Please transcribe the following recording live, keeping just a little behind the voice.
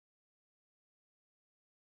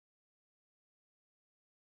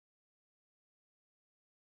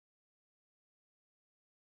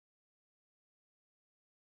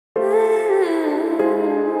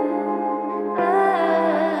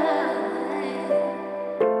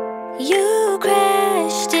You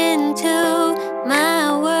crashed into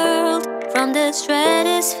my world from the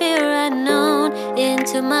stratosphere unknown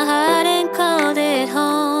into my heart and called it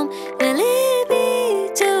home. Will it be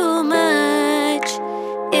too much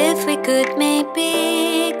if we could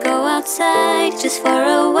maybe go outside just for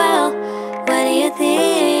a while? What do you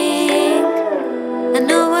think? I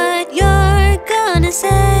know what you're gonna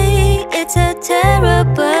say. It's a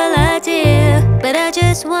terrible idea, but I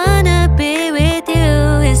just wanna be with you.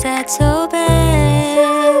 Is that so bad?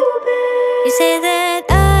 You say that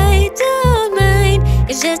I don't mind,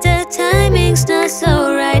 it's just the timing's not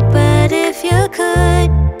so right. But if you could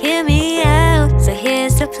hear me out, so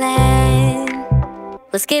here's the plan.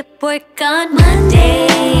 We'll skip work on Monday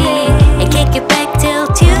and kick it back till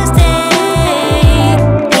Tuesday.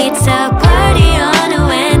 Pizza party on a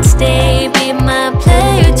Wednesday. Be my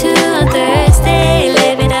player to on Thursday.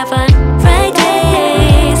 Live it up on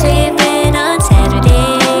Friday. Sleeping on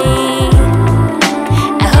Saturday.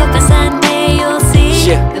 I hope on Sunday you'll see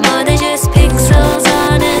the more than just pixels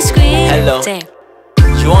on a screen. Hello. Damn.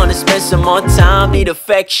 You wanna spend some more time, need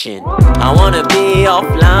affection. I wanna be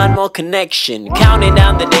offline, more connection. Counting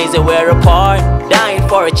down the days that we're apart. Dying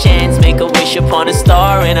for a chance, make a wish upon a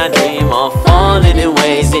star. And I dream of falling in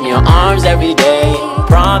waves in your arms every day.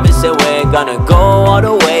 Promise that we're gonna go all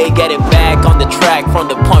the way. Getting back on the track from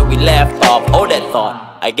the point we left off. Oh, that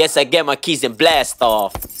thought, I guess I get my keys and blast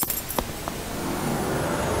off.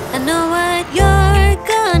 I know what you're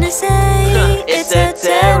gonna say. It's a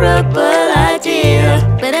terrible idea,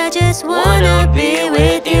 but I just wanna be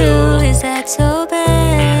with you. Is that so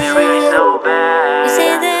bad? It's really so bad. You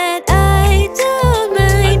say that I don't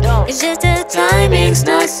mind, it's just the timing's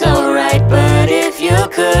not so right. But if you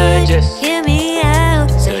could just hear me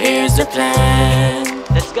out, so here's the plan.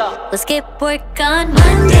 Let's go. We'll skip work on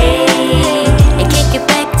Monday and kick it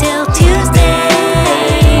back till Tuesday.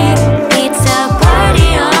 Pizza party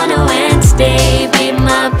on a Wednesday. Be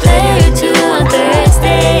my player too on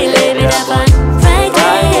Thursday. Live it up on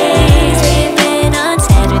Friday. Sleeping on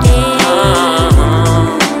Saturday.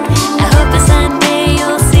 I hope on Sunday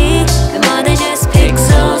you'll see the more than just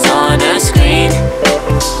pixels on a screen.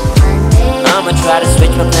 I'ma try to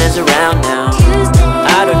switch my plans around now.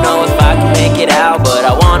 I don't know if I can make it out, but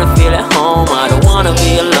I wanna feel at home. I don't wanna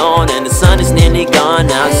be alone, and the sun is nearly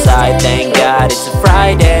gone outside. Thank God it's a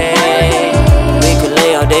Friday. We could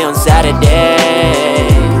lay all day on Saturday.